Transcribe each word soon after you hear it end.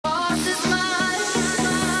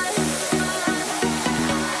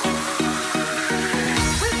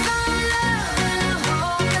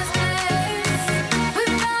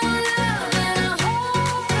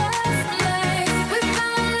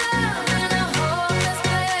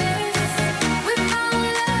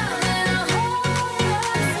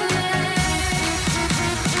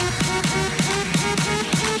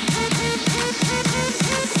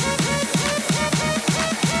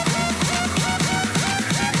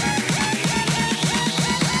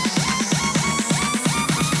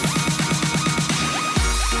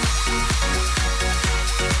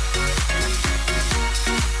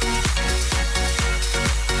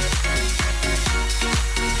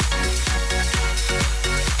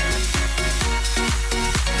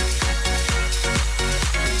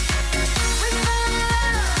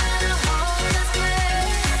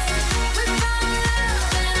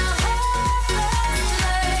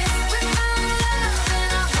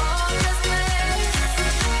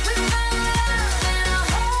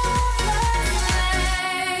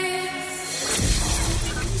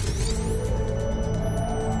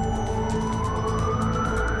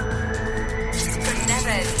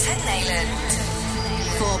Nayland.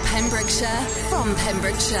 For Pembrokeshire, from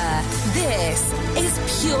Pembrokeshire, this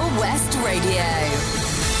is Pure West Radio.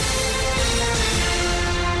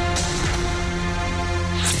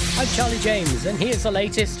 I'm Charlie James, and here's the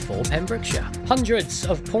latest for Pembrokeshire. Hundreds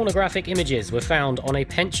of pornographic images were found on a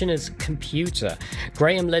pensioner's computer.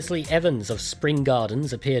 Graham Leslie Evans of Spring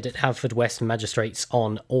Gardens appeared at Haverfordwest Magistrates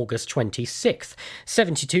on August 26th.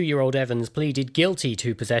 72-year-old Evans pleaded guilty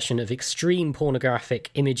to possession of extreme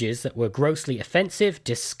pornographic images that were grossly offensive,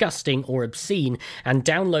 disgusting or obscene, and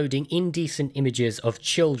downloading indecent images of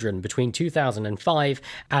children between 2005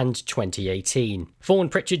 and 2018. Vaughan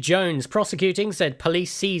Pritchard Jones, prosecuting, said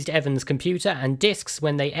police seized Evans' computer and discs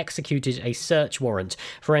when they executed a search warrant.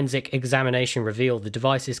 Forensic examination revealed the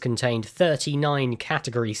devices contained 39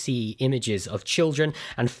 Category C images of children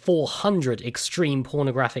and 400 extreme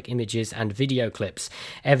pornographic images and video clips.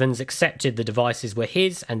 Evans accepted the devices were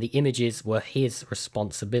his and the images were his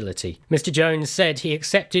responsibility. Mr. Jones said he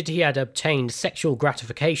accepted he had obtained sexual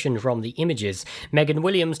gratification from the images. Megan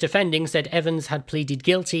Williams, defending, said Evans had pleaded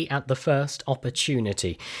guilty at the first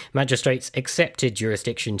opportunity. Magistrates accepted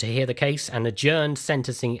jurisdiction to hear the case and adjourned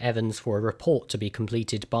sentencing Evans for a report to be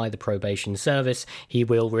completed by the probation service. He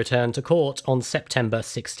will return to court on September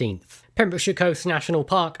 16th. Pembrokeshire Coast National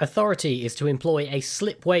Park Authority is to employ a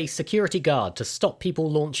slipway security guard to stop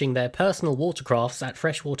people launching their personal watercrafts at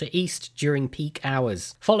Freshwater East during peak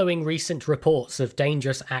hours. Following recent reports of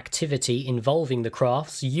dangerous activity involving the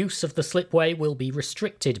crafts, use of the slipway will be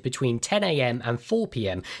restricted between 10 a.m. and 4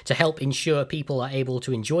 p.m. to help ensure people are able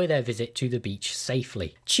to enjoy their visit to the beach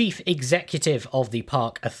safely. Chief Executive of the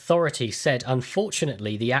Park Authority said,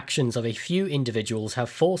 unfortunately, the actions of a few individuals have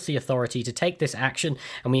forced the authority to take this action,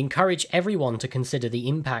 and we encourage everyone to consider the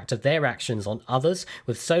impact of their actions on others,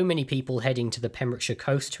 with so many people heading to the Pembrokeshire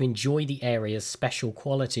coast to enjoy the area's special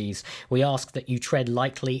qualities. We ask that you tread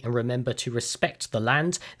lightly and remember to respect the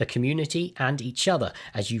land, the community and each other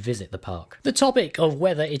as you visit the park. The topic of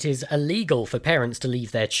whether it is illegal for parents to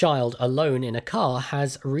leave their child alone in a car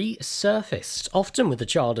has resurfaced. Often with the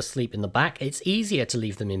child asleep in the back, it's easier to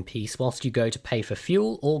leave them in peace whilst you go to pay for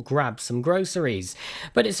fuel or grab some groceries.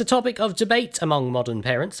 But it's a topic of debate among modern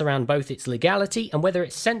parents around both its legality and whether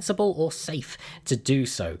it's sensible or safe to do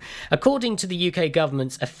so. According to the UK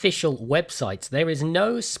government's official website, there is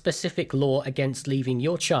no specific law against leaving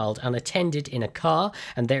your child unattended in a car,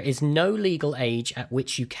 and there is no legal age at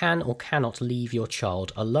which you can or cannot leave your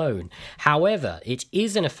child alone. However, it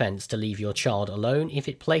is an offence to leave your child alone if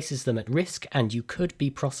it places them at risk and you could be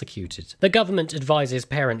prosecuted. The government advises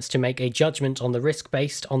parents to make a judgment on the risk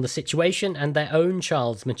based on the situation and their own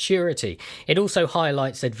child's maturity. It also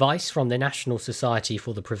highlights advice from the National Society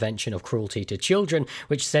for the Prevention of Cruelty to Children,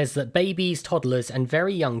 which says that babies, toddlers and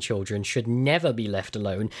very young children should never be left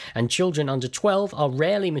alone, and children under 12 are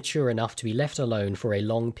rarely mature enough to be left alone for a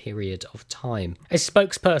long period of time. A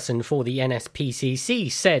spokesperson for the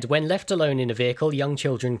NSPCC said when left alone in a vehicle, young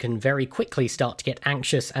children can very quickly start to get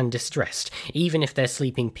anxious and distressed. Even if they're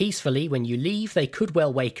sleeping peacefully when you leave, they could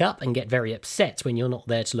well wake up and get very upset when you're not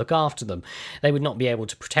there to look after them. They would not be able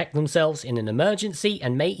to protect themselves in an emergency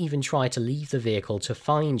and may even try to leave the vehicle to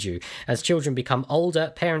find you. As children become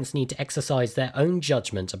older, parents need to exercise their own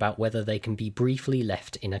judgment about whether they can be briefly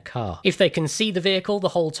left in a car. If they can see the vehicle the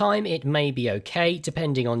whole time, it may be okay,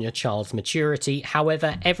 depending on your child's maturity.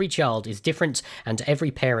 However, every child is different, and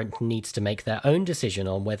every parent needs to make their own decision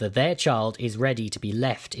on whether their child is ready to be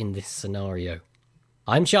left in this scenario.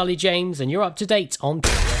 I'm Charlie James, and you're up to date on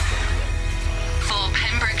Pure West Radio. For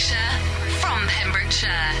Pembrokeshire, from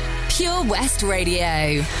Pembrokeshire, Pure West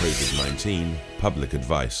Radio. COVID-19 public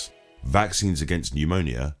advice. Vaccines against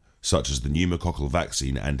pneumonia, such as the pneumococcal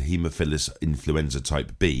vaccine and Haemophilus influenza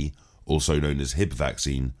type B, also known as Hib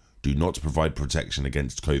vaccine, do not provide protection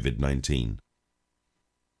against COVID-19.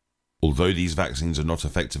 Although these vaccines are not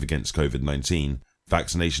effective against COVID-19,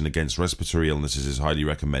 vaccination against respiratory illnesses is highly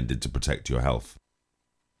recommended to protect your health.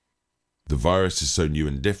 The virus is so new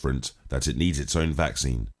and different that it needs its own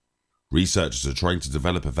vaccine. Researchers are trying to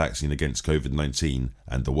develop a vaccine against COVID-19,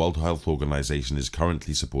 and the World Health Organization is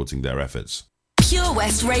currently supporting their efforts. Pure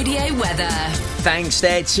West Radio weather. Thanks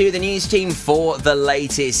there to the news team for the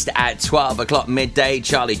latest at 12 o'clock midday.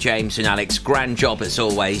 Charlie James and Alex, grand job as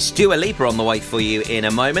always. Dua Lipa on the way for you in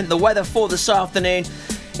a moment. The weather for this afternoon,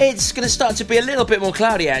 it's going to start to be a little bit more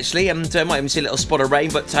cloudy actually, and might even see a little spot of rain,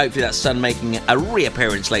 but hopefully that sun making a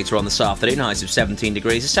reappearance later on this afternoon. Highs of 17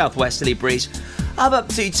 degrees, a southwesterly breeze up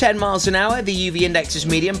to 10 miles an hour. The UV index is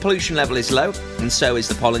medium, pollution level is low, and so is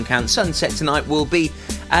the pollen count. Sunset tonight will be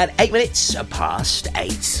at 8 minutes past 8.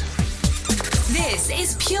 This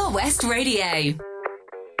is Pure West Radio.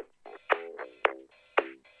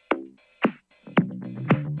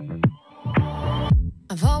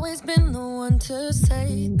 I've always been the one to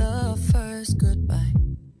say the first goodbye.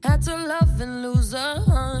 Had to love and lose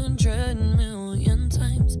 100 million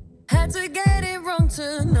times. Had to get it wrong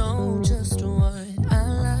to know just what I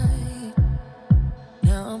like.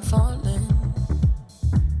 Now I'm falling.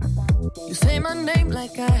 You say my name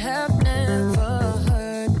like I have never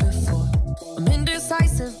heard before. I'm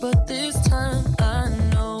indecisive, but this time I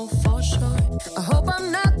know for sure. I hope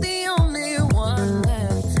I'm not the only one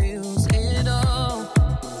that feels it all.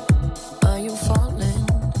 Are you falling?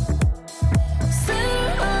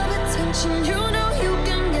 Center of attention, you know you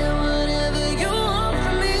can get whatever you want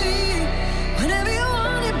from me. Whenever you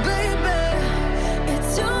want it, baby.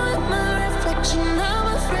 It's you and my reflection. I'm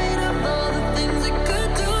afraid of all the things it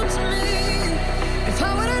could do to me. If I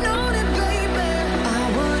would've known it, baby, I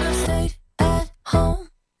would've stayed at home.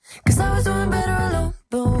 'Cause I was doing better alone.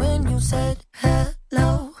 But when you said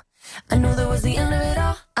hello, I knew that was the end of it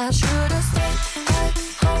all. I should've stayed at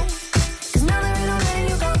home. 'Cause now there ain't no letting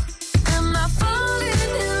you go. Am I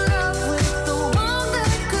falling in love with the one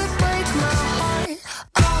that could break my heart?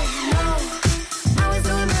 Oh no, I was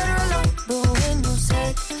doing better alone. But when you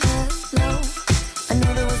said hello, I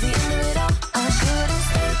knew that was the end of it all. I should've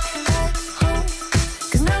stayed at home.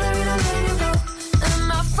 'Cause now there ain't no letting you go.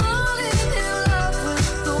 Am I falling in love with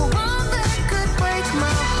the one that could break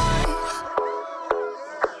my heart?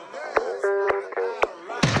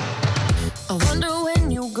 I wonder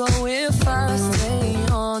when you go if I stay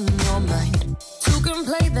on your mind. Two can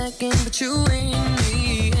play that game, but you ain't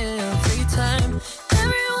me every time.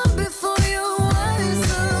 Everyone before you was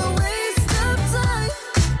a waste of time.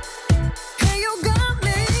 Hey, you got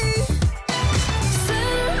me.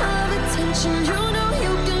 Center of attention, you know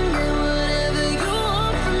you can get whatever you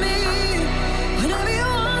want from me. Whenever you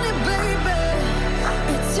want it, baby.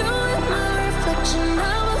 It's you and my reflection.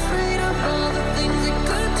 I'm afraid of all the things it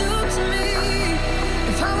could do to me.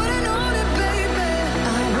 If I would've known it, baby,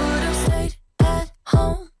 I would've stayed at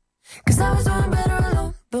home. 'Cause I was doing better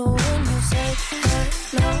alone. But when you said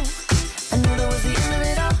hello, I knew that was the end of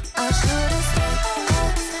it all. I should've stayed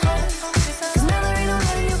at home. 'Cause now there ain't no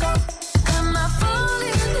letting you go. Am I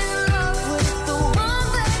falling in love with the one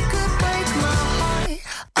that could break my heart?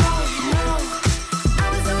 Oh no, I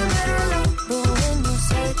was doing better alone. But when you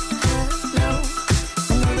said hello,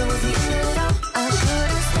 I knew that was the end of it all. I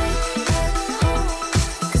should've stayed at home.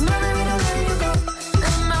 'Cause now there ain't no letting you go.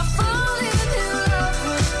 Am I falling in love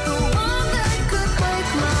with the one that could break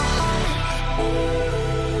my heart?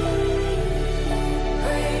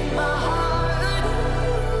 Break my heart.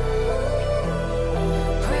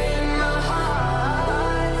 Break my heart.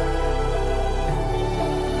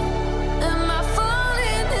 Am I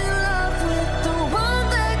falling in love with the one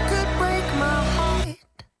that could break my heart?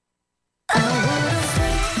 I would've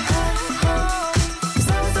stayed at home. 'Cause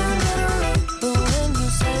I was doing better alone. But when you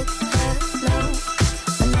said hello,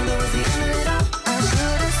 I knew that was the end of it all. I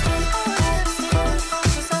should've stayed at home.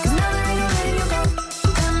 'Cause now there ain't no letting you go.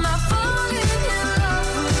 Am I falling in love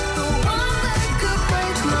with the one that could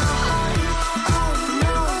break my heart? Oh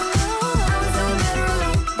no, I was doing better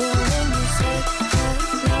alone. But when you said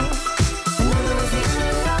hello, I knew that was the end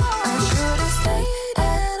of it all. I should've stayed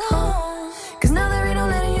at home. 'Cause now there ain't no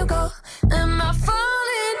letting you go. Am I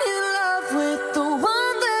falling in love with the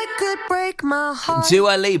one that could break my heart?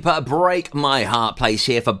 Dua Lipa, Break My Heart, plays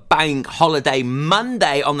here for Bank Holiday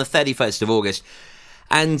Monday on the 31st of August.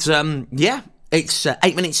 And, yeah, it's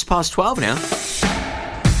 8 minutes past 12 now.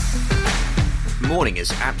 Morning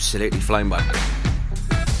has absolutely flown by.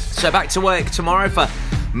 So back to work tomorrow for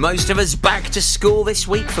most of us, back to school this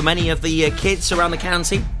week for many of the kids around the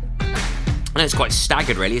county. I know it's quite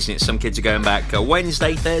staggered, really, isn't it? Some kids are going back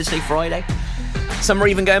Wednesday, Thursday, Friday. Some are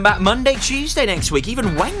even going back Monday, Tuesday next week,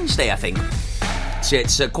 even Wednesday, I think. So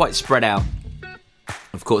it's quite spread out,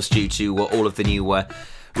 of course, due to all of the new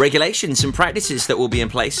regulations and practices that will be in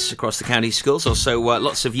place across the county schools. Also,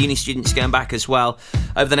 lots of uni students going back as well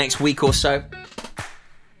over the next week or so.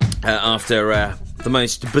 After the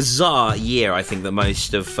most bizarre year, I think, that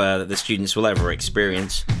most of the students will ever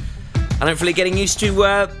experience. And hopefully getting used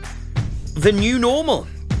to the new normal.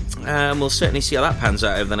 We'll certainly see how that pans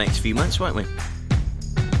out over the next few months, won't we?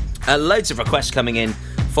 Loads of requests coming in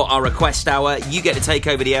for our request hour. You get to take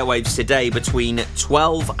over the airwaves today between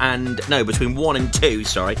 1 and 2,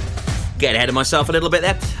 sorry. Getting ahead of myself a little bit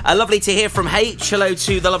there. Lovely to hear from H. Hello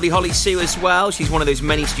to the lovely Holly Sue as well. She's one of those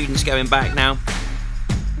many students going back now.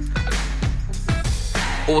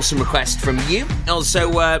 Awesome request from you. Also,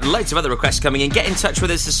 loads of other requests coming in. Get in touch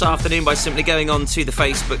with us this afternoon by simply going on to the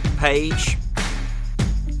Facebook page.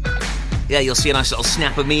 Yeah, you'll see a nice little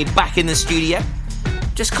snap of me back in the studio.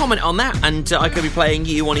 just comment on that, and I could be playing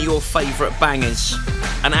you one of your favourite bangers.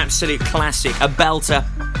 An absolute classic, a belter,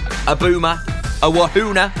 a boomer, a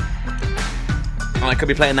wahuna. I could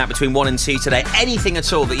be playing that between 1 and 2 today. Anything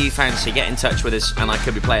at all that you fancy, get in touch with us, and I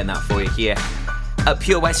could be playing that for you here at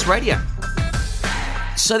Pure West Radio.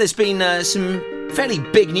 So there's been some fairly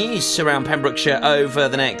big news around Pembrokeshire over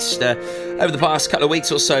the past couple of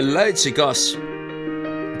weeks or so. Loads of goss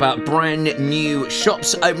about brand new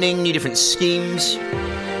shops opening, new different schemes.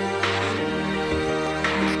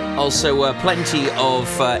 Also, plenty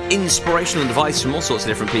of inspirational advice from all sorts of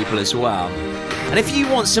different people as well. And if you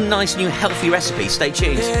want some nice new healthy recipes, stay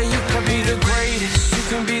tuned. Yeah, you can be the greatest, you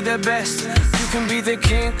can be the best, you can be the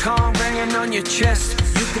King Kong banging on your chest.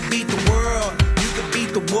 You can beat the world, you can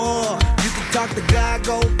beat the war. You can talk to God,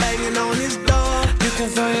 go banging on his door. You can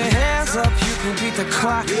throw your hands up, you can beat the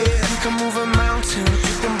clock. Yeah. You can move a mountain,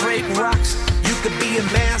 you can break rocks. You can be a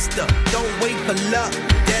master, don't wait for luck.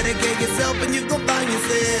 Dedicate yourself and you gon' find yourself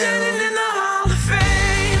Standing in the Hall of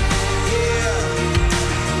Fame, yeah,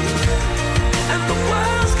 and the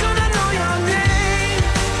world's gonna know your name.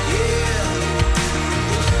 yeah,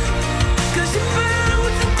 'Cause you burn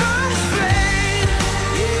with the brightest flame,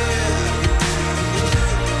 yeah,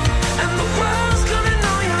 and the world's gonna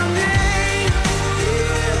know your name.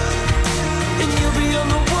 yeah. And you'll be on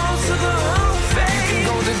the walls of the Hall of Fame. You can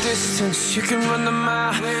go the distance, you can run the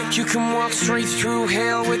mile, you can walk straight through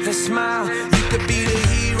hell with a smile. You could be the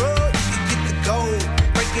hero, you can get the gold.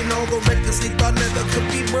 Breaking all the records they thought never could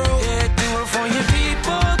be broke. Yeah, do it for your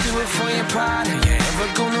people, do it for your pride. Are you ever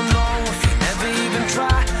gonna know if you never even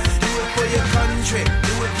try? Do it for your country,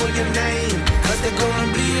 do it for your name. 'Cause there's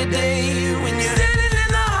gonna be a day when you're Standing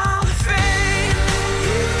in the Hall of Fame,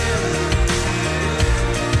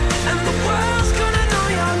 and the world's gonna know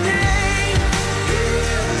your name.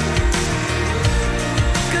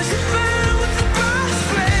 'Cause you burn with the brightest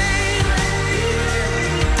flame,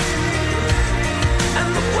 and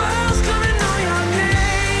the world's gonna know your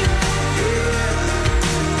name.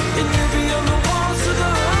 And you'll be on the walls of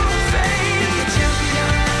the Hall of Fame. Be a champion,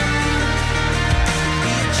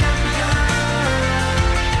 be a champion,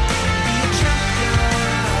 be a champion,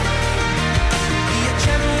 be a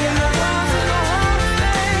champion. The walls of the Hall of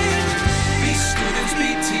Fame. Be students, be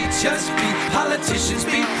teachers, be politicians,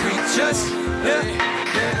 be preachers.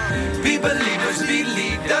 Be believers, be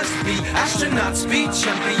leaders, be astronauts, be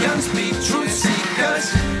champions, be truth seekers.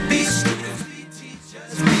 Be students, be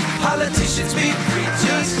teachers, be politicians, be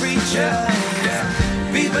preachers,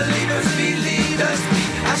 Be believers, be leaders, be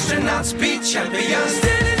astronauts, be champions.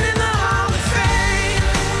 Standing in the Hall of Fame,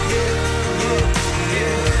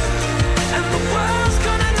 and the world's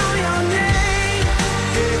gonna know your name.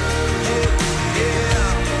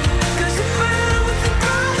 'Cause you burn with the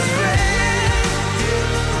brightest flame,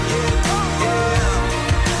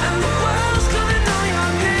 and the world's gonna know your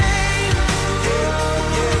name.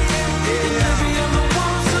 And you'll be on the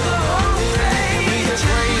walls of the Hall of Fame. You can be the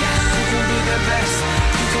greatest, you can be the best,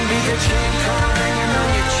 you can be the King Kong hanging on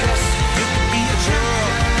your chest. You can be a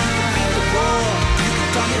champion, you can beat the world. You can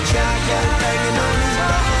talk your child, go banging on his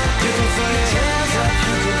door. You can throw your hands up,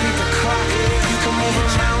 you can beat the clock. You can move a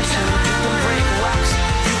mountain, you can break rocks.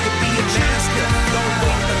 You can be a master, don't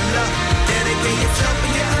wait for luck. Dedicate yourself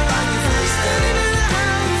and you can find yourself. Standing in the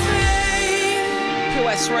Hall of Fame. Pure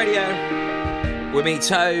West Radio with me,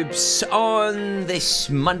 Tobes, on this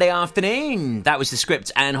Monday afternoon. That was the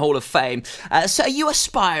script and Hall of Fame. So are you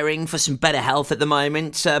aspiring for some better health at the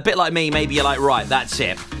moment? A bit like me, maybe you're like, right, that's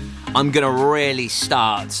it. I'm going to really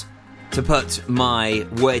start to put my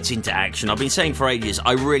words into action. I've been saying for ages,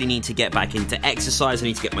 I really need to get back into exercise. I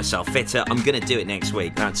need to get myself fitter. I'm going to do it next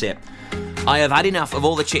week. That's it. I have had enough of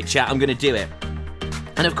all the chit-chat. I'm going to do it.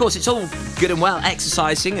 And of course, it's all good and well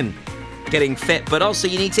exercising and getting fit, but also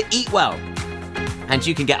you need to eat well. And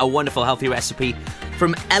you can get a wonderful healthy recipe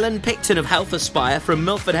from Ellen Picton of Health Aspire from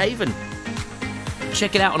Milford Haven.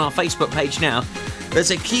 Check it out on our Facebook page now. There's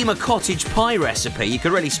a keema cottage pie recipe. You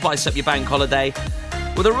could really spice up your bank holiday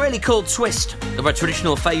with a really cool twist of a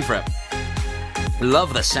traditional favourite.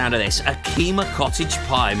 Love the sound of this. A keema cottage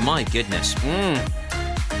pie. My goodness.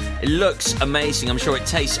 It looks amazing. I'm sure it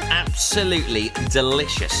tastes absolutely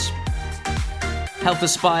delicious. Health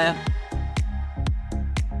Aspire,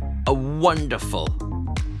 a wonderful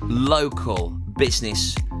local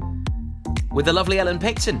business with the lovely Ellen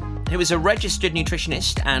Picton, who is a registered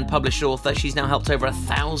nutritionist and published author. She's now helped over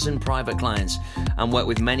 1,000 private clients and worked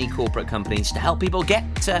with many corporate companies to help people get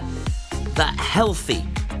to that healthy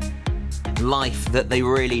life that they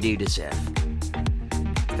really do deserve.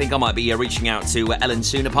 I think I might be reaching out to Ellen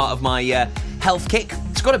soon, a part of my health kick.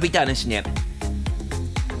 It's got to be done, isn't it?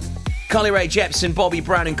 Carly Rae Jepsen, Bobby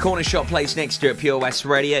Brown and Corner Shop plays next to at Pure West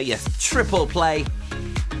Radio. Yes, triple play.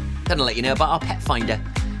 Gonna let you know about our pet finder.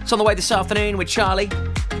 It's on the way this afternoon with Charlie.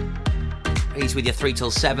 He's with you 3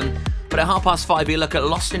 till 7. But at 5:30, we look at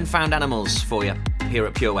lost and found animals for you here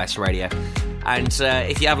at Pure West Radio. And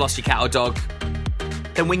if you have lost your cat or dog,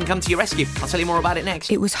 then we can come to your rescue. I'll tell you more about it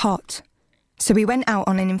next. It was hot, so we went out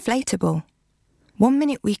on an inflatable. 1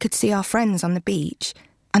 minute we could see our friends on the beach,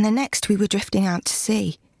 and the next we were drifting out to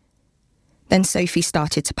sea. Then Sophie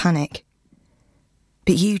started to panic.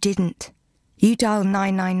 But you didn't. You dialed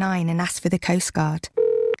 999 and asked for the Coast Guard.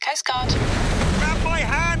 Coast Guard. Grab my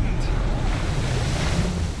hand!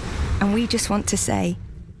 And we just want to say,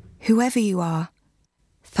 whoever you are,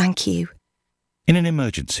 thank you. In an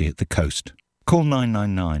emergency at the coast, call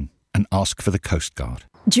 999 and ask for the Coast Guard.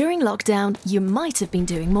 During lockdown, you might have been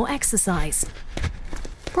doing more exercise.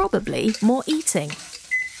 Probably more eating.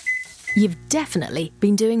 You've definitely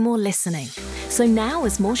been doing more listening. So now,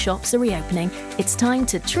 as more shops are reopening, it's time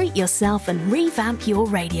to treat yourself and revamp your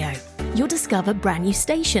radio. You'll discover brand new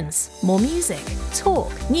stations, more music,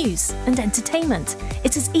 talk, news and entertainment.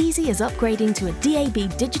 It's as easy as upgrading to a DAB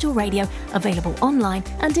digital radio available online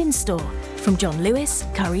and in-store. From John Lewis,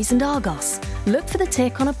 Currys and Argos. Look for the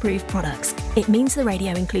tick on approved products. It means the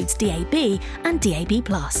radio includes DAB and DAB+.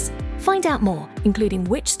 Find out more, including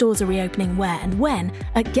which stores are reopening where and when,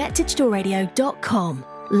 at getdigitalradio.com.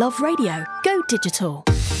 Love radio. Go digital.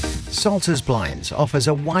 Salters Blinds offers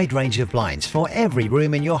a wide range of blinds for every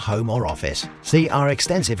room in your home or office. See our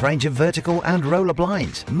extensive range of vertical and roller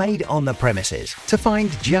blinds made on the premises to find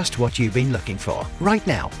just what you've been looking for. Right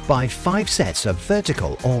now, buy 5 sets of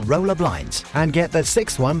vertical or roller blinds and get the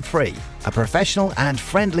 6th one free. A professional and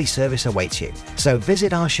friendly service awaits you. So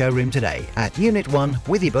visit our showroom today at Unit 1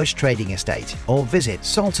 Withybush Trading Estate or visit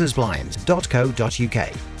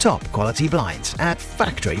saltersblinds.co.uk. Top quality blinds at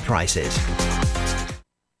factory prices.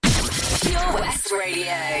 Pure West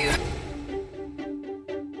Radio.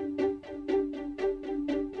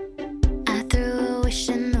 I threw a wish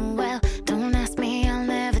in the well. Don't ask me, I'll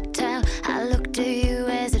never tell. I looked to you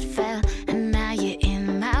as it fell, and now you're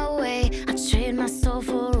in my way. I trade my soul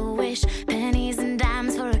for a wish, pennies and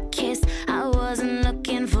dimes for a kiss. I wasn't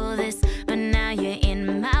looking for this, but now you're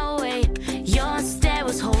in my way. Your stare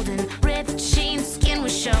was holding, ripped jeans, skin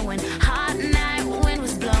was showing. Hot night, wind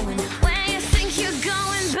was blowing. Where you think you're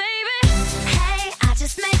going, baby? Hey, I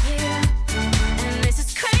just met you, and this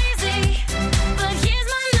is crazy. But here's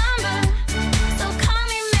my number, so call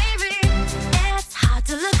me maybe. It's hard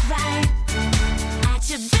to look right at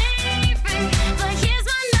you, baby. But here's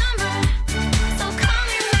my number, so call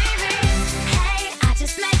me maybe.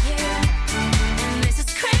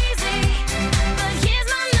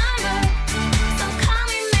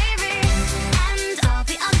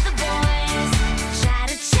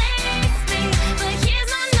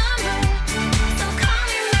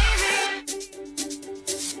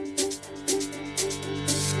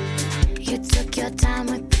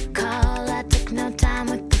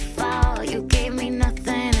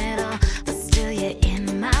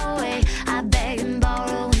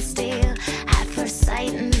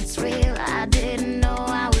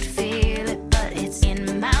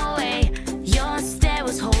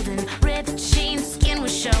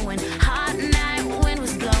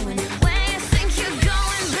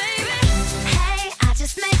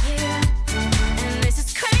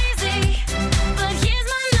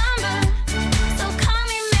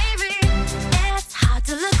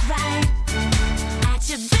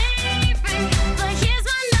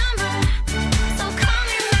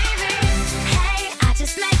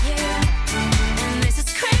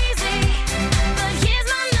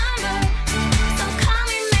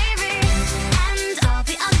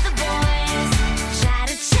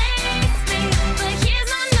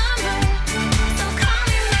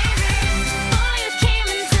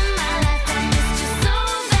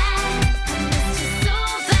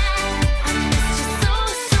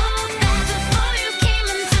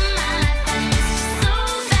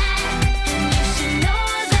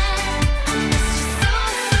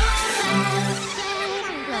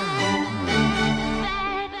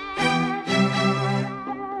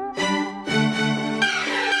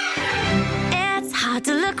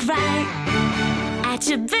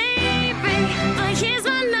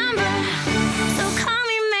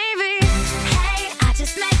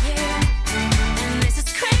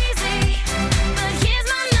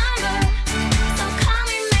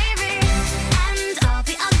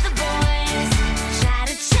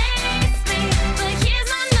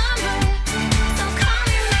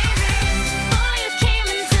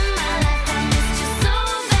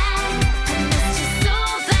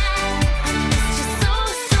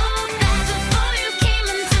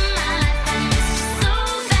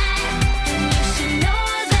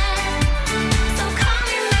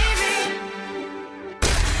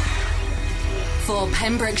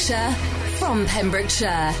 Pembrokeshire, from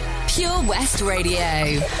Pembrokeshire, Pure West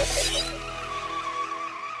Radio.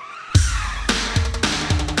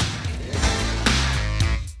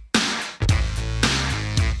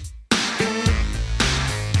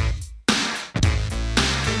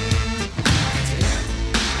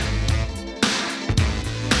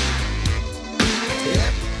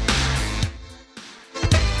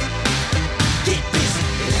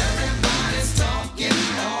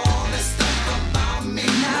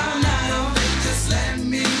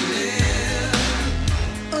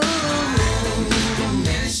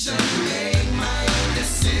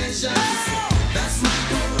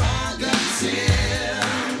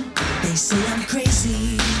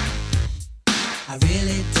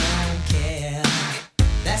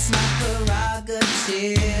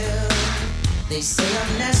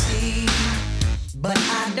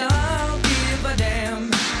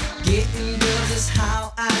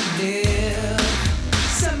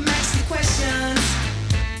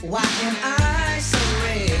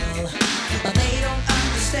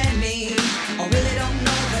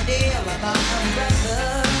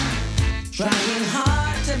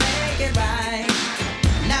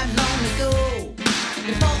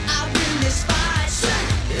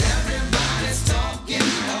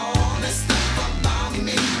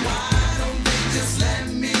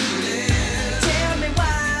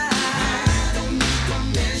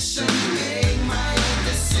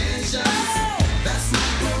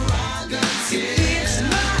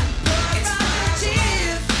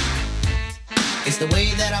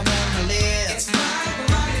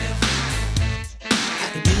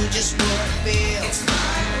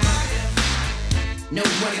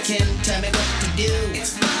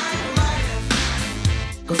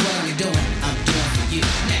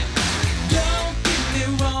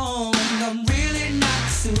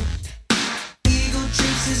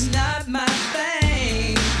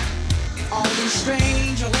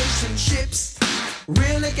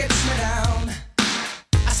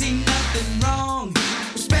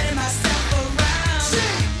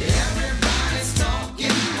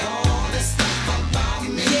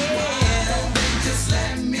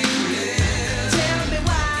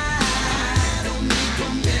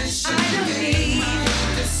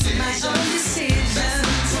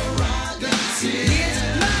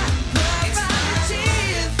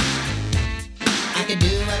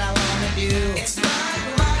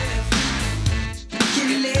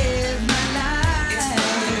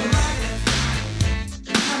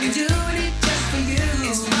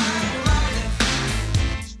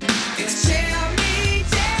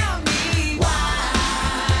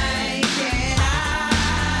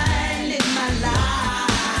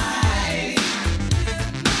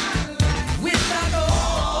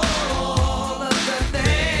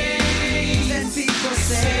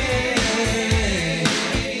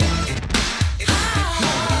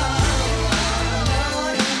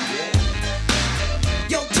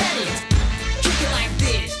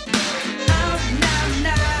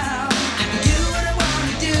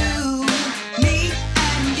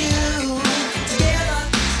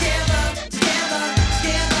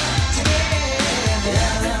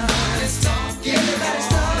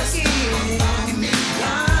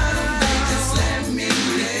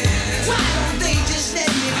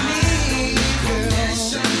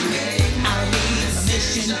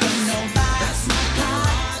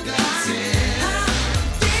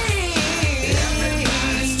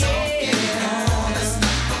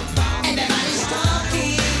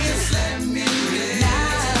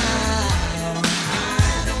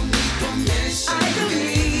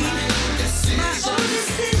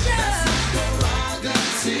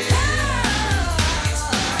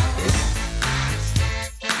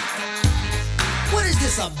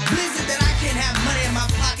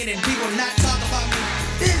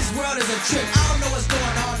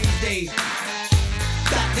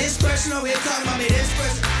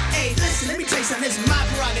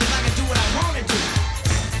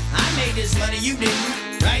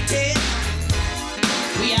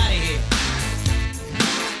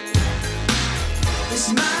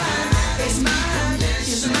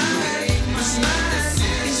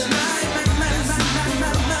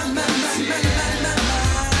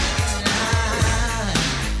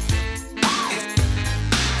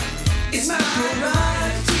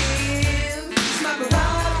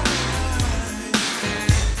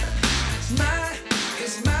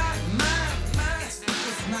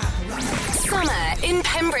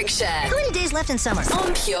 Pembrokeshire. 20 days left in summer.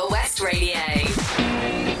 On Pure West Radio.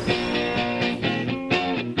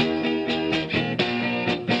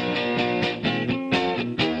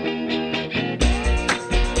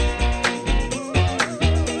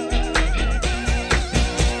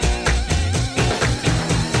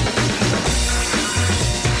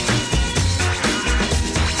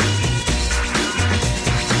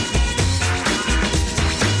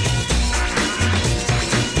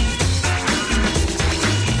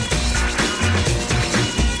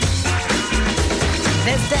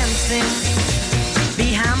 dancing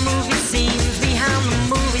behind movie scenes, behind the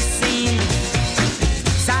movie scene.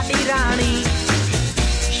 Sadirani,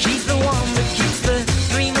 she's the one that keeps the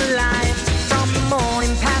dream alive from the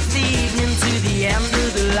morning past the evening to the end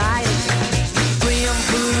of the light. Brim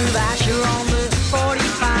full of Asher on the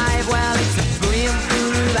 45. Well, it's a brim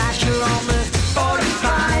full of Asher on the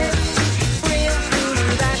 45. Brim full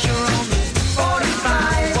of Asher on the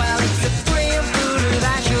 45. Well, it's a brim full of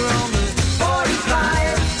Asher on the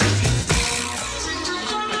 45.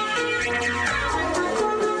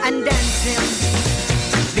 And dancing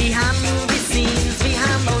behind movie scenes,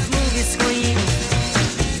 behind those movie screens.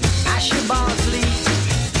 Asher Barsley,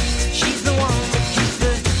 she's the one that keeps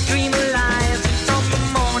the dream alive from the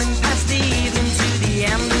morning past the evening to the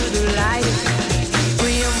end of the light.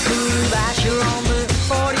 Brim full of Asher on the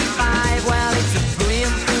 45. Well, it's a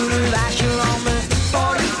brim full of Asher on the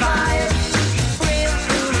 45. Brim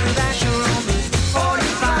full of Asher on the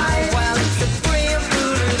 45. Well, it's a brim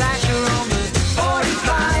full of Asher on the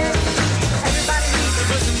 45. Everybody needs a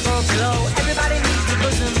bosom for a pillow. Everybody needs a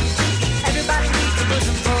bosom. Everybody needs a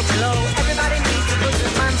bosom for a pillow. Everybody needs a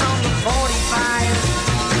bosom. Mine's on the 45.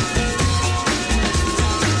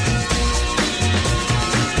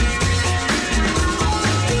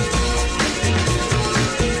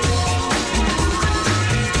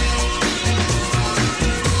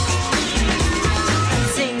 And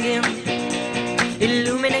singing,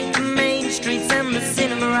 illuminate the main streets and the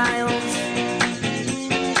cinema aisles.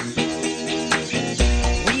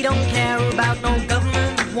 We don't care about no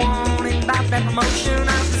government warning about that promotion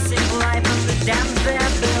of the simple life and the dams they're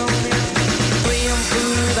building. Brim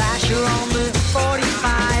full of Asher on the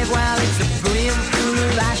 45. Well, it's a brim full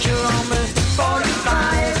of Asher on the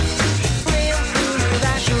 45. Brim full of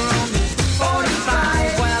Asher on the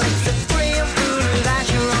 45. Well, it's a brim full of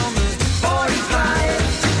Asher on the 45.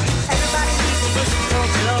 Everybody needs a bosom for a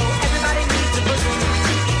pillow. Everybody needs a bosom.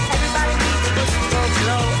 Everybody needs a bosom for a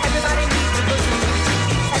pillow. Everybody needs a bosom.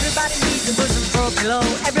 Everybody needs a bosom for a pillow.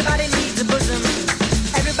 Everybody needs a bosom.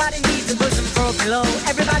 Everybody needs a bosom for a pillow.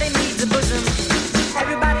 Everybody needs a bosom.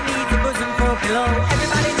 Everybody needs a bosom for a pillow.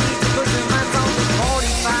 Everybody needs a bosom. Mine's on the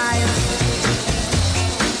 45.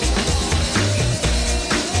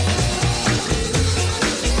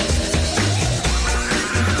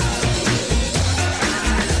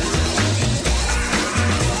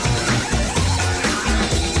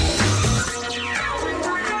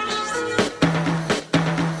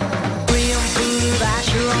 Brim full of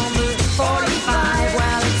Asher on the 45.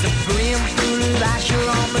 Well, it's a brim full of Asher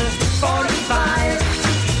on the 45.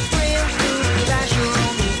 Brim full of Asher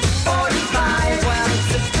on the 45. Well,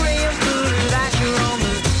 it's a brim full of Asher on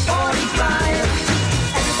the 45.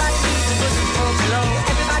 Everybody needs a bosom for a pillow.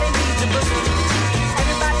 Everybody needs a bosom.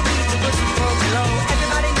 Everybody needs a bosom for a pillow.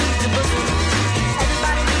 Everybody needs a bosom.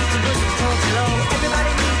 Everybody needs a bosom for a pillow.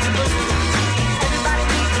 Everybody needs a bosom. Everybody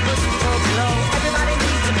needs a bosom for a pillow. Everybody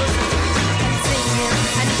needs a bosom. And singing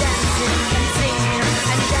and dancing and singing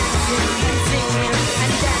and dancing and singing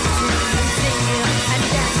and dancing and singing and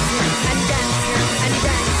dancing and dancing and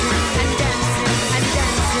dancing and dancing and dancing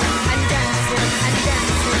and dancing and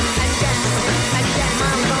dancing and dancing and dancing.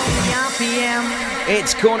 Mine's on the RPM.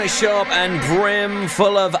 It's Corner Shop and Brim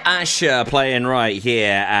full of Asher playing right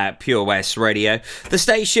here at Pure West Radio, the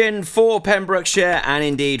station for Pembrokeshire and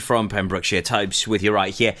indeed from Pembrokeshire. Tobes with you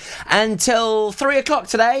right here until 3 o'clock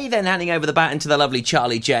today, then handing over the baton to the lovely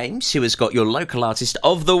Charlie James, who has got your local artist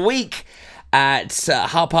of the week at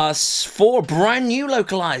 4:30. Brand new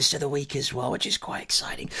localised of the week as well, which is quite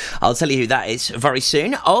exciting. I'll tell you who that is very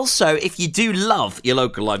soon. Also, if you do love your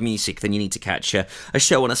local live music, then you need to catch a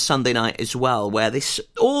show on a Sunday night as well, where this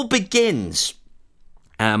all begins.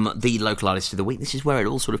 The local artist of the week. This is where it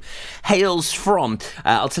all sort of hails from.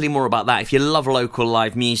 I'll tell you more about that. If you love local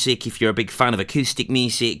live music, if you're a big fan of acoustic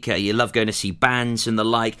music, you love going to see bands and the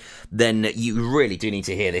like, then you really do need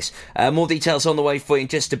to hear this. More details on the way for you in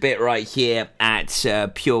just a bit right here at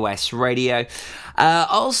Pure West Radio.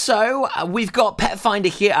 Also, we've got Pet Finder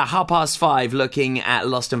here at 5:30 looking at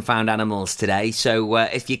lost and found animals today. So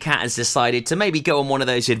if your cat has decided to maybe go on one of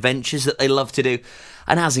those adventures that they love to do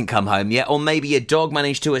and hasn't come home yet, or maybe your dog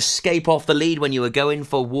managed to escape off the lead when you were going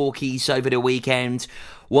for walkies over the weekend,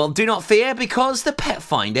 well, do not fear, because the Pet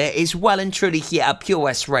Finder is well and truly here at Pure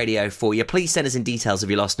West Radio for you. Please send us in details of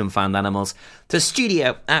your lost and found animals to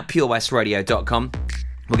studio@purewestradio.com.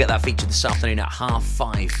 We'll get that featured this afternoon at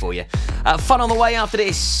 5:30 for you. Fun on the way after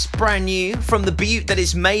this. Brand new from the beaut that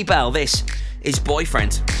is Maybell. This is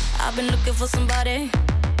Boyfriend. I've been looking for somebody,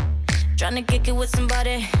 trying to kick it with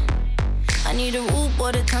somebody. I need a rude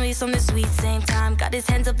boy to tell me something sweet. Same time, got his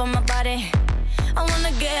hands up on my body. I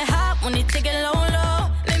wanna get hot when you take it low, low.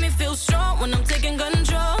 Let me feel feel strong when I'm taking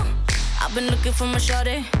control. I've been looking for my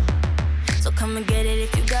shorty, so come and get it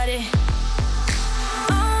if you got it.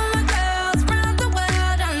 All my girls round the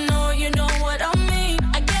world, I know you know what I mean.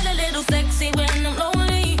 I get a little sexy when I'm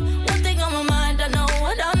lonely. One thing on my mind, I know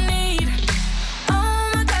what I need. All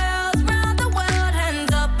my girls round the world,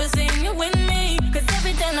 hands up and sing it with me. Cause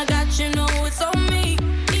everything I got, you know it's on me.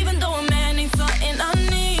 Even though a man ain't something I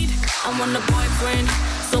need. I want a boyfriend,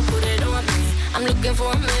 so put it on me. I'm looking for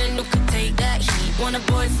a man who could take that heat. Want a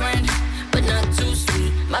boyfriend, but not too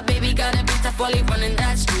sweet. My baby gotta be tough while he running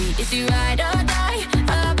that street. Is he ride or die?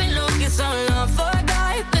 I've been looking so long for a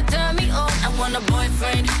guy who could turn me on. I want a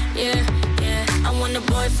boyfriend, yeah, yeah. I want a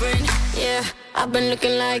boyfriend, yeah. I've been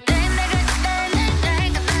looking like that.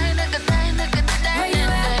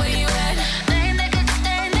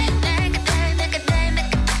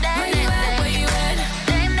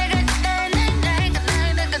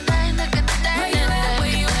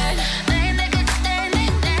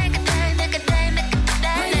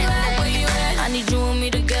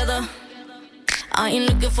 I ain't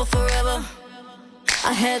looking for forever.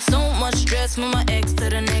 I had so much stress from my ex to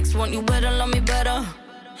the next one. You better love me better.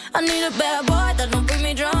 I need a bad boy that don't bring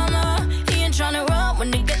me drama. He ain't tryna run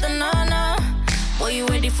when they get the nana. Boy, you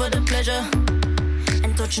ready for the pleasure?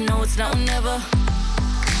 And don't you know it's now or never?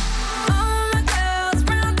 All my girls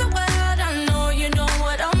round the world, I know you know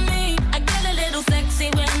what I mean. I get a little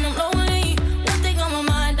sexy when I'm lonely. One thing on my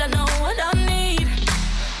mind, I know what I need.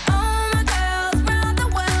 All my girls round the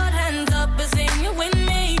world, hands up and sing it with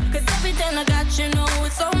me. Cause everything I got, you know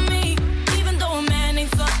it's on me. Even though a man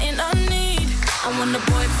ain't something I need. I want a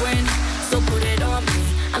boyfriend, so put it on me.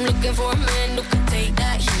 I'm looking for a man who could take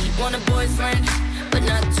that heat. Want a boyfriend, but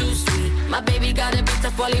not too sweet. My baby gotta be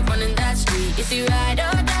tough while he running that street. Is he ride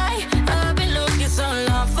or die? I've been looking so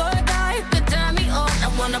long for a guy who could turn me on. I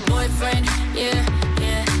want a boyfriend, yeah,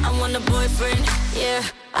 yeah. I want a boyfriend, yeah.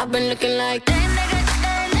 I've been looking like that.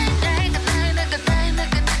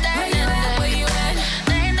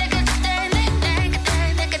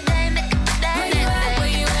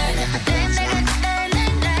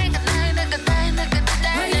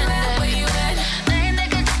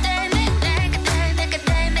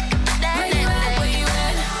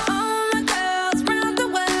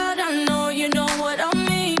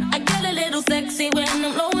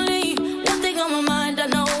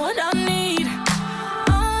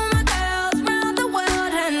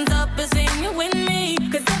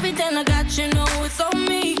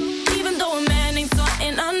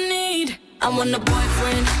 I want a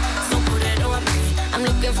boyfriend, so put it on me. I'm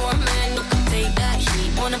looking for a man who can take that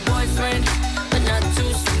heat. Want a boyfriend, but not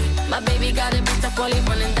too sweet. My baby gotta be tough while he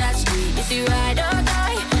running that street. Is he ride or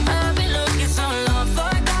die? I've been looking so long for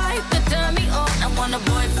a guy who could turn me on. I want a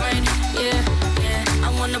boyfriend, yeah, yeah. I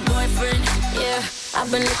want a boyfriend, yeah. I've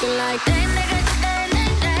been looking like that.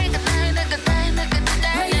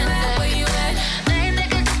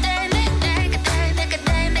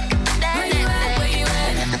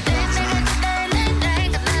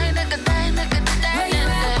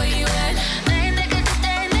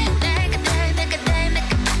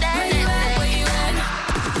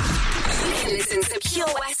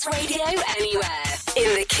 Radio anywhere. In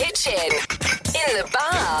the kitchen, in the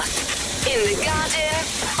bath, in the garden,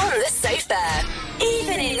 on the sofa,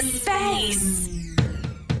 even in space.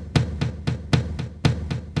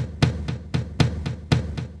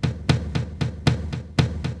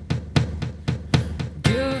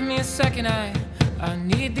 Give me a second, I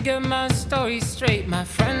need to get my story straight. My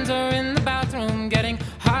friends are in the bathroom getting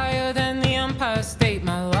higher than the Empire State.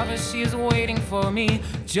 My lover, she is waiting for me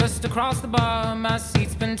just across the bar. My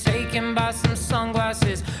seat's been taken by some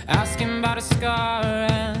sunglasses, asking about a scar.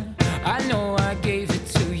 And I know I gave it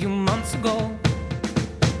to you months ago.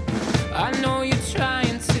 I know you're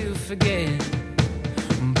trying to forget,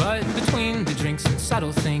 but between the drinks and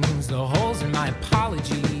subtle things, the holes in my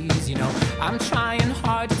apologies, you know, I'm trying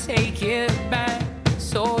hard to take it back.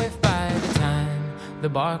 So if by the time the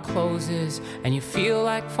bar closes and you feel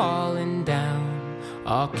like falling down,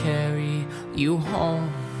 I'll carry you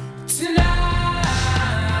home tonight.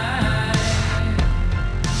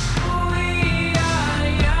 We are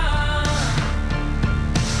young,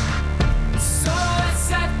 so let's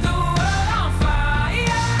set the world on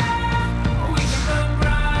fire. We can burn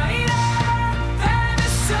brighter than the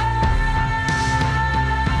sun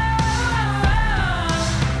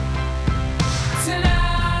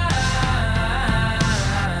tonight.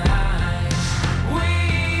 We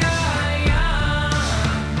are young,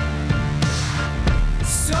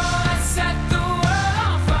 so let's set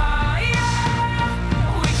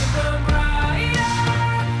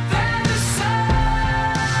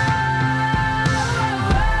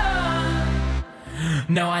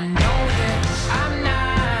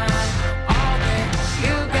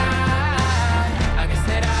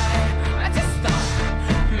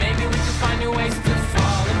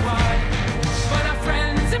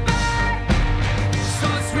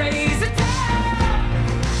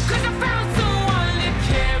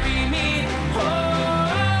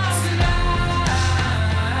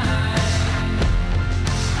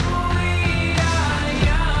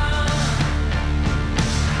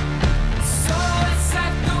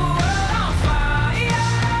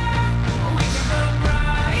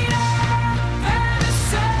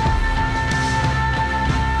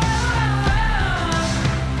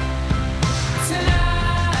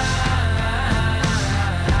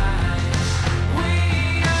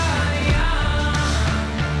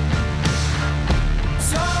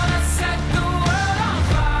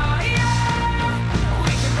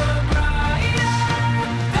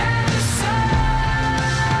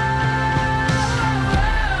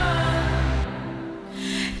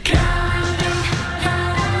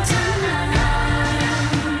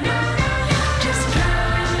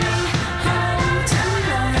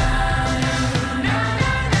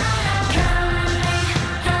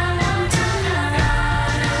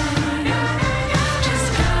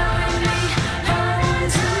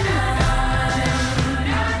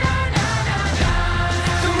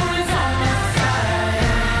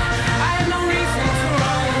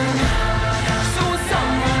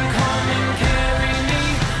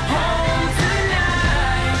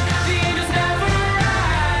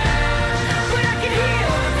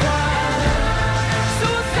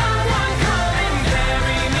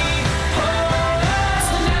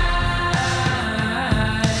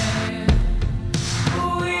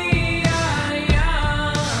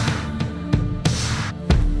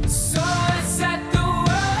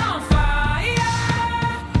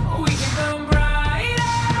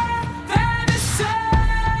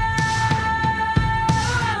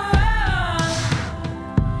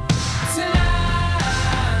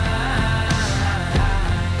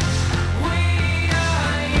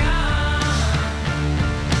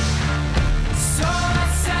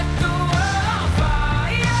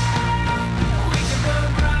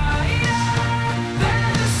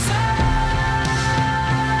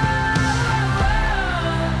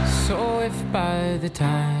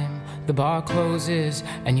the bar closes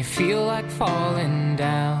and you feel like falling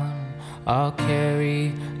down, I'll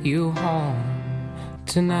carry you home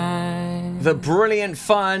tonight. The brilliant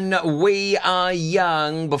fun We Are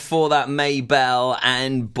Young, before that Maybell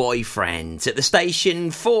and Boyfriend at the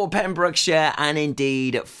station for Pembrokeshire and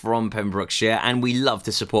indeed from Pembrokeshire. And we love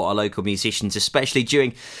to support our local musicians, especially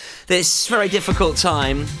during this very difficult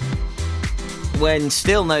time when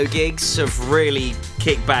still no gigs have really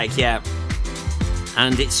kicked back yet.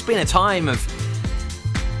 And it's been a time of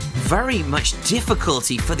very much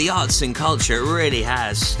difficulty for the arts and culture, it really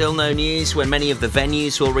has. Still no news when many of the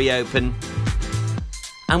venues will reopen.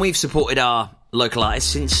 And we've supported our local artists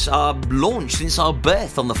since our launch, since our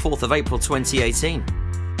birth on the 4th of April 2018.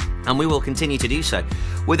 And we will continue to do so.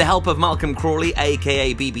 With the help of Malcolm Crawley,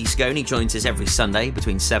 aka BB Scone, he joins us every Sunday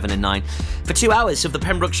between 7 and 9 for 2 hours of the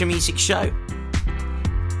Pembrokeshire Music Show.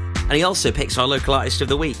 And he also picks our local artist of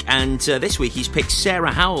the week. And this week he's picked Sarah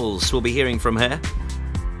Howells. We'll be hearing from her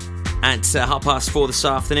at 4:30 this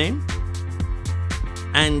afternoon.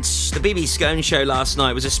 And the BB Scone Show last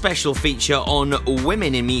night was a special feature on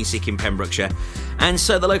women in music in Pembrokeshire. And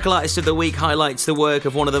so the local artist of the week highlights the work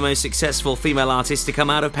of one of the most successful female artists to come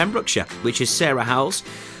out of Pembrokeshire, which is Sarah Howells.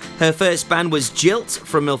 Her first band was Jilt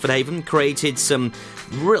from Milford Haven, created some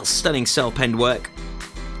real stunning self-penned work,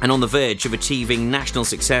 and on the verge of achieving national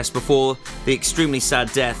success before the extremely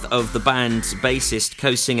sad death of the band's bassist,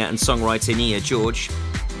 co-singer and songwriter Nia George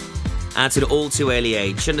at an all too early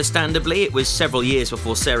age. Understandably, it was several years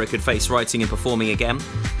before Sarah could face writing and performing again.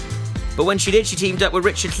 But when she did, she teamed up with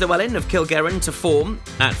Richard Llewellyn of Kilgerran to form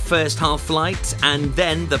at first Half Flight and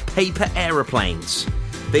then the Paper Aeroplanes.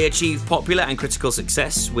 They achieved popular and critical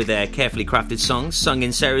success with their carefully crafted songs, sung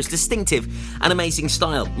in Sarah's distinctive and amazing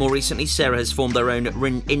style. More recently, Sarah has formed her own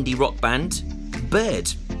indie rock band, Bird,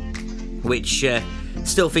 which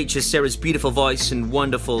still features Sarah's beautiful voice and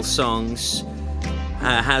wonderful songs,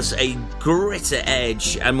 has a greater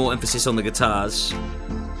edge and more emphasis on the guitars.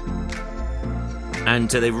 And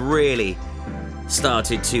they've really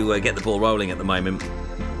started to get the ball rolling at the moment.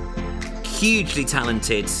 Hugely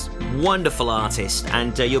talented, wonderful artist,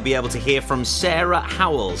 and you'll be able to hear from Sarah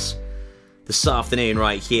Howells this afternoon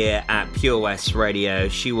right here at Pure West Radio.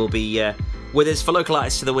 She will be with us for Local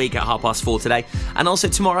Artists of the Week at 4:30 today, and also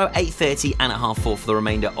tomorrow 8:30 and at 4:30 for the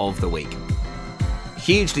remainder of the week.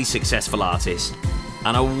 Hugely successful artist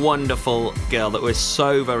and a wonderful girl that we're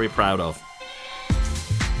so very proud of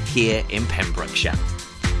here in Pembrokeshire.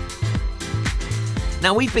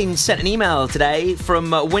 Now, we've been sent an email today from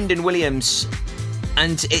Wyndon Williams,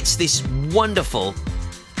 and it's this wonderful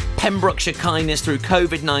Pembrokeshire Kindness Through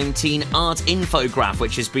COVID-19 art infograph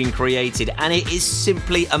which has been created, and it is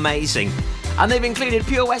simply amazing. And they've included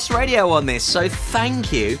Pure West Radio on this, so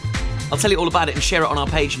thank you. I'll tell you all about it and share it on our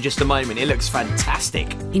page in just a moment. It looks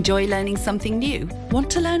fantastic. Enjoy learning something new? Want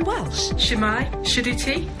to learn Welsh? Shemai,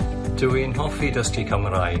 Shuduti? Dwi'n hoffi dysgu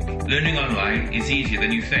Cymraeg. Learning online is easier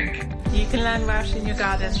than you think. You can learn Welsh in your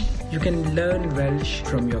garden. You can learn Welsh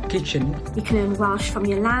from your kitchen. You can learn Welsh from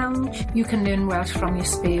your lounge. You can learn Welsh from your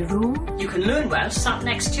spare room. You can learn Welsh sat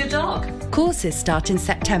next to your dog. Courses start in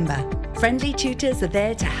September. Friendly tutors are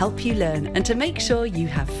there to help you learn and to make sure you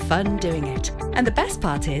have fun doing it. And the best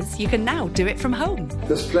part is, you can now do it from home.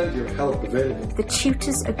 There's plenty of help available. The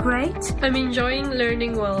tutors are great. I'm enjoying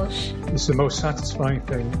learning Welsh. It's the most satisfying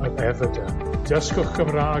thing I've ever done. Dysgwch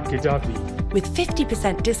Cymraeg gyda fi. With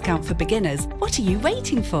 50% discount for beginners, what are you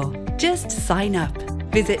waiting for? Just sign up.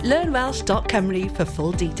 Visit learnwelsh.cymru for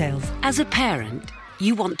full details. As a parent,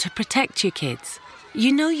 you want to protect your kids.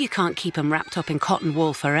 You know you can't keep them wrapped up in cotton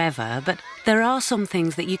wool forever, but there are some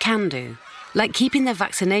things that you can do, like keeping their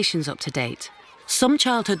vaccinations up to date. Some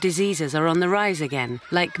childhood diseases are on the rise again,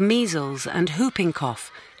 like measles and whooping cough,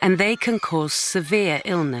 and they can cause severe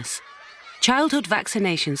illness. Childhood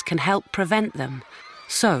vaccinations can help prevent them.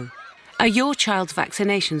 So, are your child's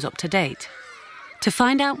vaccinations up to date? To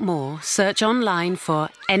find out more, search online for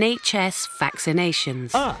NHS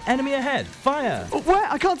vaccinations. Ah, enemy ahead. Fire. Oh, where?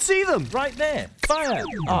 I can't see them. Right there. Fire.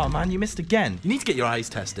 Oh, man, you missed again. You need to get your eyes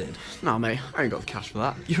tested. Nah, mate, I ain't got the cash for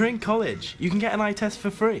that. You're in college. You can get an eye test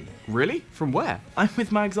for free. Really? From where? I'm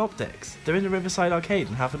with Mags Optics. They're in the Riverside Arcade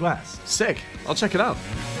in Haverfordwest. Sick. I'll check it out.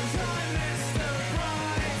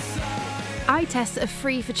 Eye tests are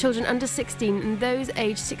free for children under 16 and those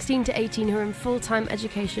aged 16 to 18 who are in full-time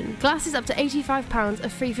education. Glasses up to £85 are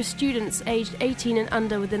free for students aged 18 and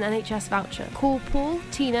under with an NHS voucher. Call Paul,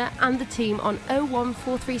 Tina and the team on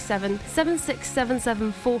 01437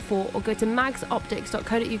 767744 or go to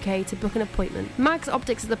magsoptics.co.uk to book an appointment. Mags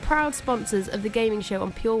Optics are the proud sponsors of the gaming show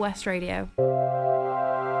on Pure West Radio.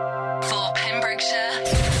 For Pembrokeshire,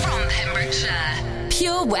 from Pembrokeshire,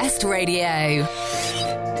 Pure Pure West Radio.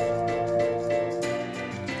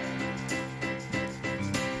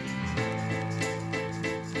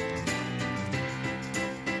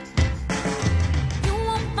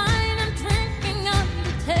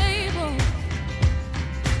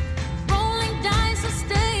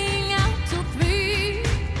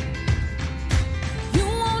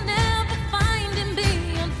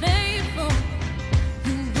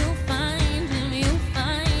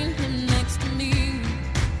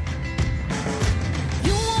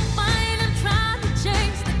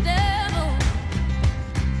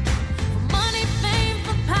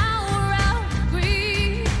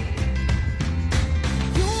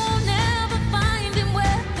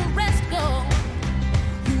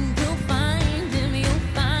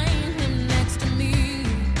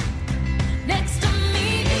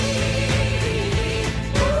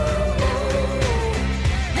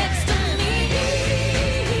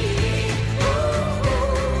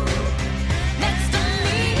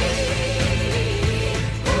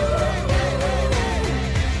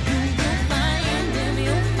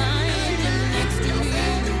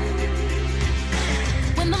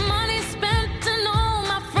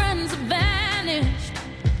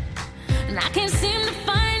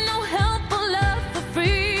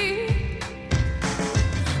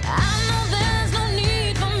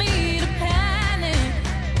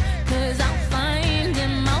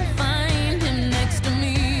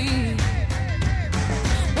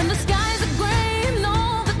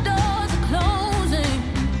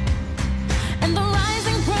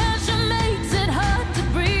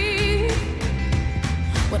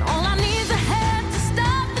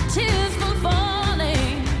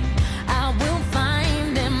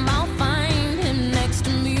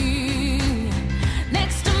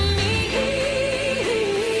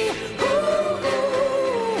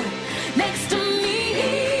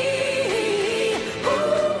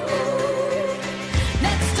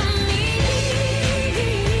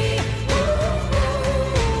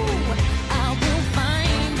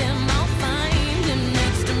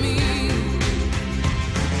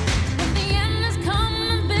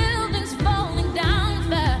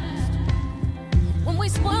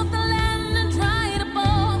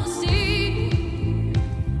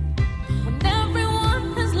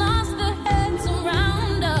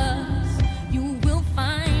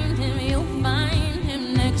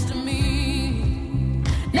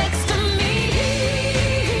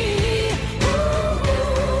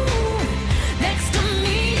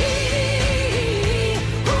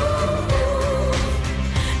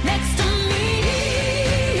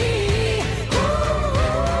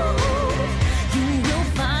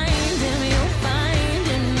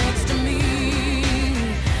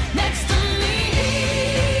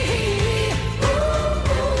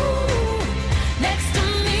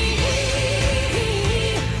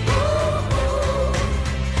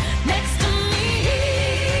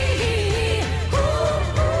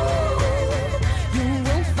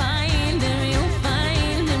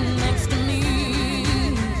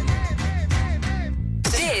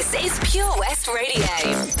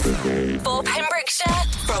 For Pembrokeshire,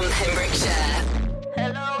 from Pembrokeshire.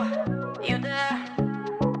 Hello, you there?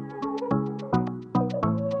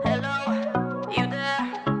 Hello, you there?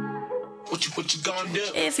 What you gonna do?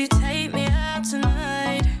 If you take me out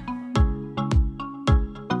tonight,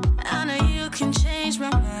 I know you can change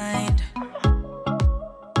my mind.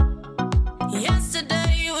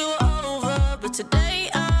 Yesterday we were over, but today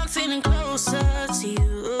I'm feeling closer to you.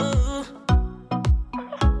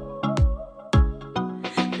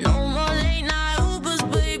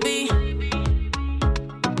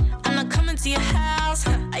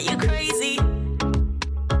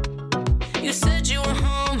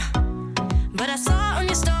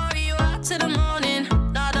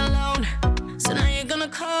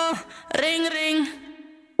 Ring, ring.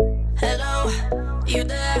 Hello, you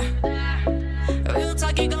there? Real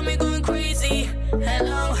talk, you got me going crazy.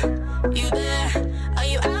 Hello, you there? Are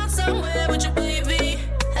you out somewhere with your baby?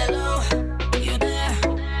 Hello, you there?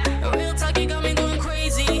 Real talk, you got me going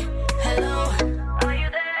crazy. Hello, are you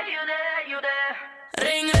there? You there? You there?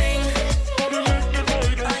 Ring, ring.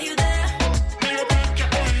 Are you there?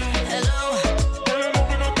 Hello,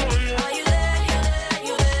 are you there? You there?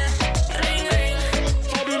 You there? Ring, ring.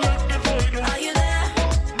 Are you there?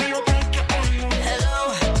 Hello.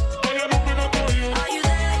 Are you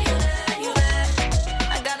there? You there? You there?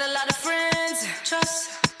 I got a lot of friends. Trust.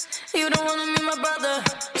 You don't wanna meet my brother,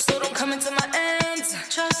 so don't come into my ends.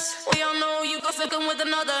 Trust. We all know you go fucking with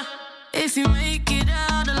another. If you make it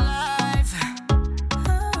out alive,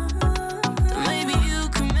 then maybe you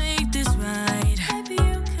can make this right. Maybe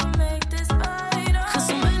you can make this right. 'Cause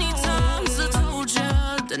so many times I told you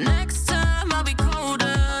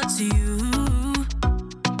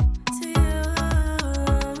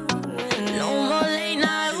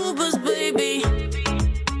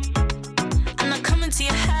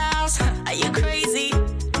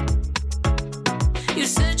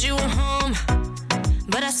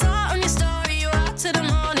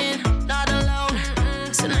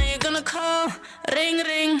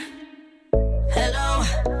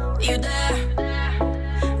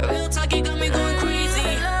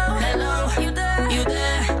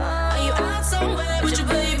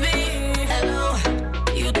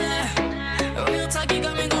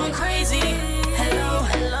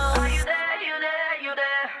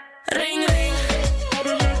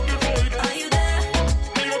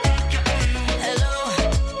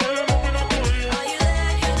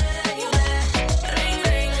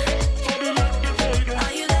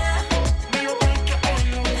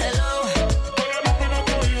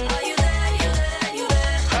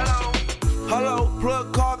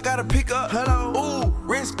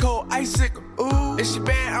cold icicle. Ooh, if she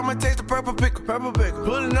bad, I'ma taste the purple pickle. Purple pickle.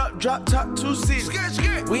 Pulling up, drop top, 2 seats.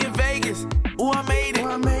 We in Vegas. Ooh, I made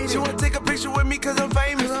it. She wanna take a picture with me cause I'm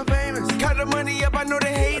famous. Count the money up, I know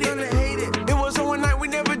they hate it. It was on one night, we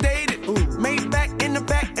never dated. Made back in the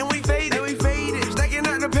back and we faded. Stacking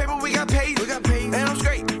out the paper, we got paid. And I'm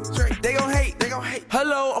straight. They gon' hate.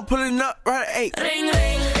 Hello, I'm pulling up right at 8. Ring,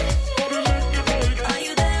 ring. Are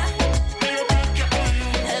you there?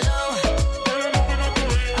 Hello.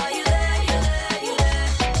 Are you there? You there?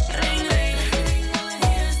 Ring, ring.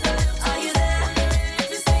 Are you there?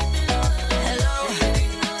 Hello.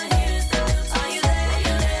 Are you there?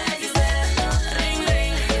 You there? Ring,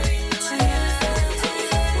 ring.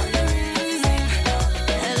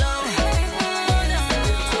 Hello.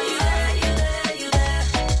 You there?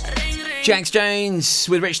 Ring, ring. Jax Jones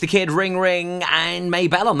with Rich the Kid, Ring Ring, and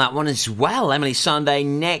Maybell on that one as well. Emily Sunday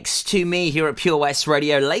next to me here at Pure West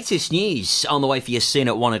Radio. Latest news on the way for you soon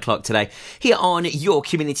at 1 o'clock today here on your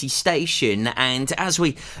community station. And as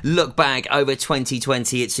we look back over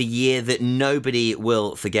 2020, it's a year that nobody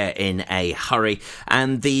will forget in a hurry.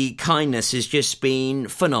 And the kindness has just been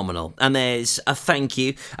phenomenal. And there's a thank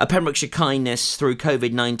you, a Pembrokeshire Kindness Through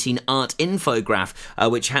COVID-19 art infograph,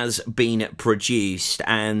 which has been produced.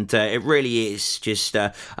 And it really is just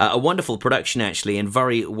a wonderful production, actually, and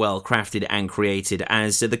very well crafted and created,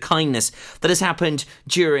 as the kindness that has happened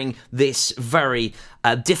during this very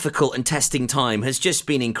difficult and testing time has just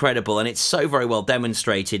been incredible, and it's so very well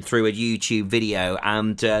demonstrated through a YouTube video.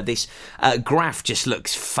 And this graph just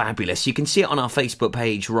looks fabulous. You can see it on our Facebook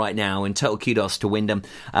page right now, and total kudos to Wyndham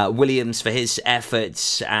Williams for his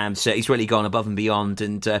efforts. So he's really gone above and beyond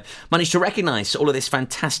and managed to recognise all of this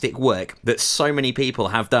fantastic work that so many people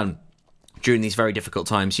have done during these very difficult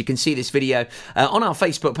times. You can see this video on our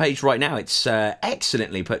Facebook page right now. It's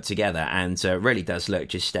excellently put together and really does look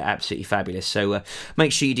just absolutely fabulous. So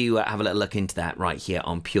make sure you do have a little look into that right here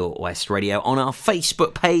on Pure West Radio on our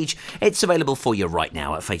Facebook page. It's available for you right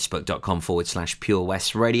now at facebook.com/Pure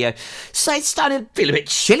West Radio. So it's starting to feel a bit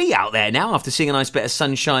chilly out there now after seeing a nice bit of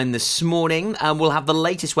sunshine this morning. We'll have the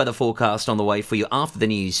latest weather forecast on the way for you after the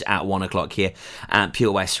news at 1 o'clock here at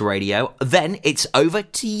Pure West Radio. Then it's over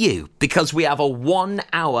to you, because we have a 1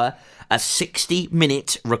 hour, a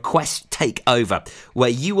 60-minute request takeover where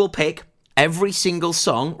you will pick every single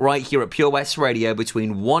song right here at Pure West Radio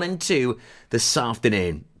between 1 and 2 this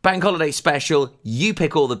afternoon. Bank holiday special, you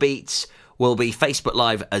pick all the beats. Will be Facebook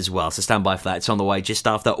Live as well, so stand by for that. It's on the way just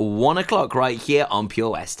after 1 o'clock right here on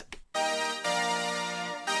Pure West.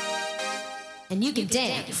 And you can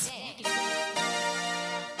dance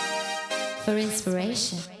for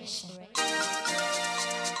inspiration.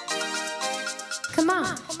 Come on.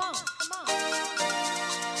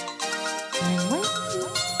 I'm with you.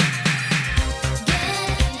 Get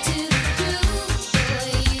into the groove,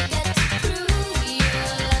 boy. You got to prove your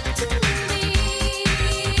love to me.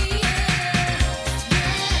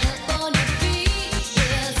 Get up on your feet,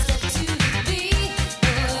 yeah, step to the beat.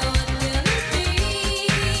 Boy, what will it be?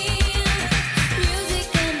 Music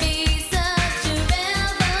can be such a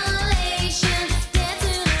revelation.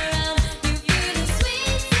 Dancing around, you feel a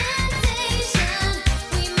sweet sensation.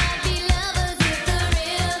 We might be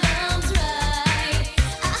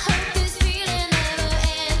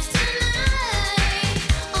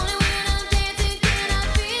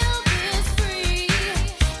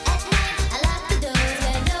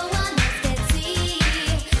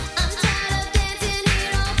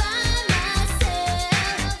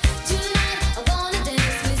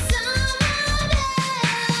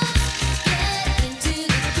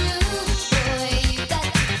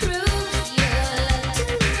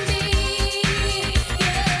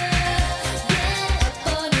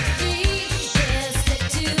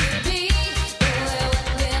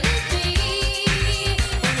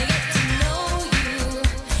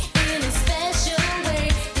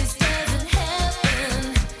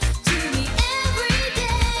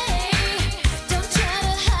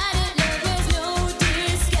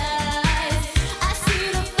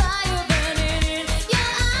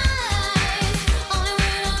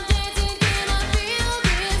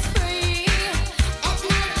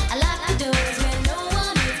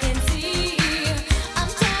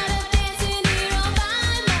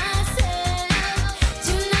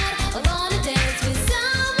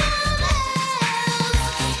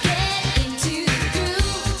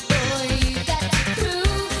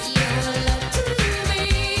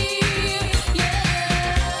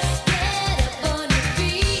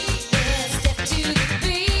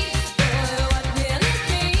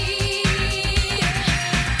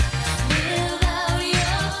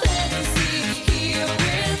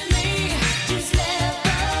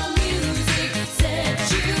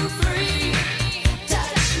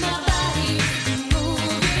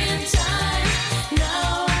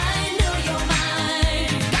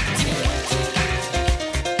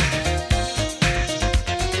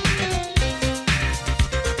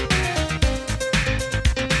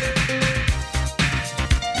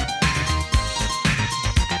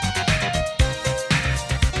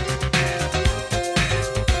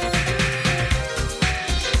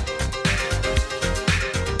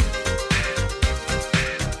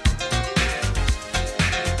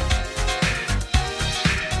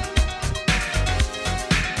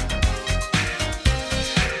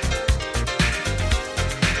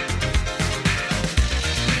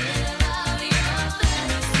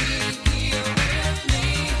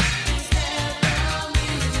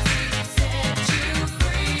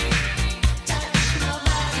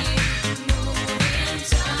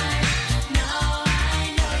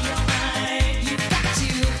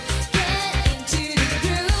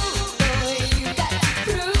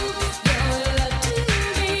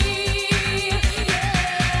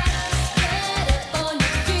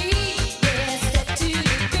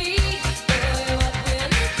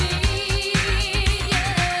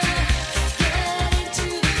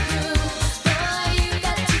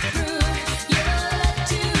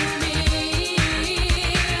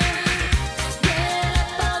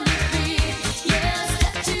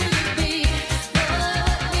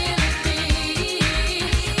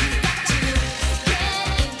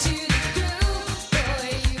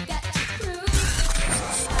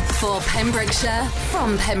For Pembrokeshire,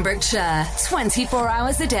 from Pembrokeshire, 24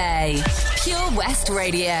 hours a day. Pure West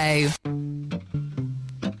Radio.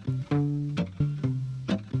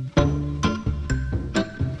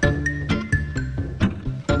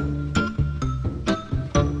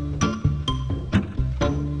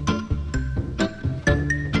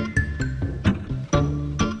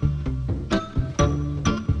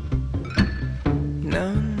 Now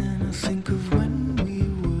and then I think of when we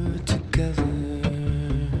were together,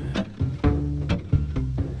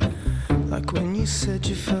 like when you said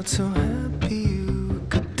you felt so happy you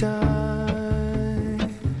could die.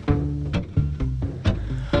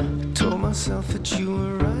 I told myself that you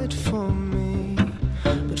were right for me,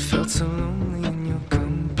 but felt so lonely in your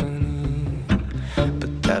company.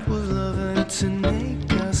 But that was love and it's an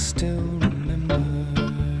ache I still remember.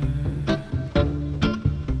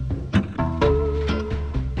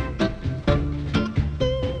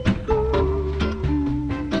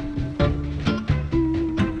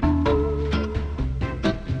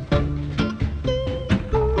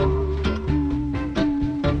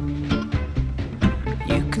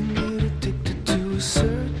 You can get addicted to a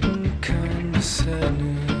certain kind of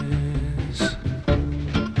sadness,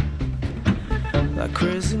 like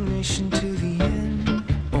resignation to the end,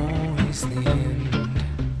 always the end.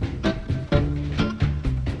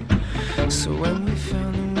 So when we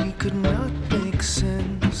found that we could not make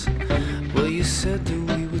sense, well, you said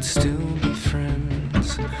that we would still be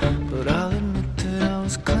friends. But I'll admit that I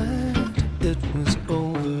was glad it was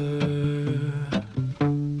over.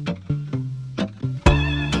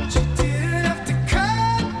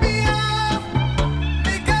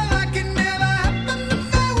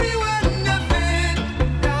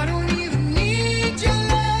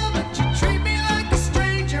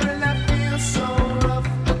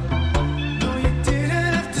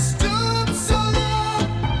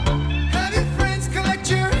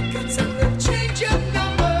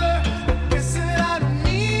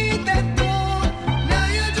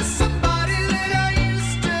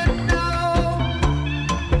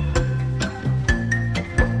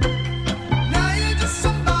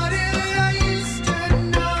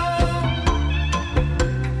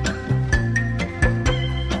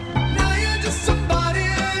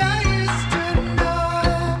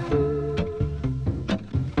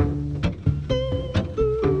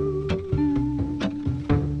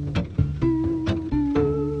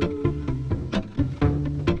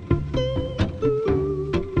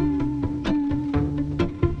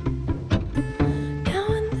 Now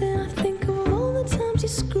and then I think of all the times you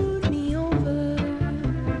screwed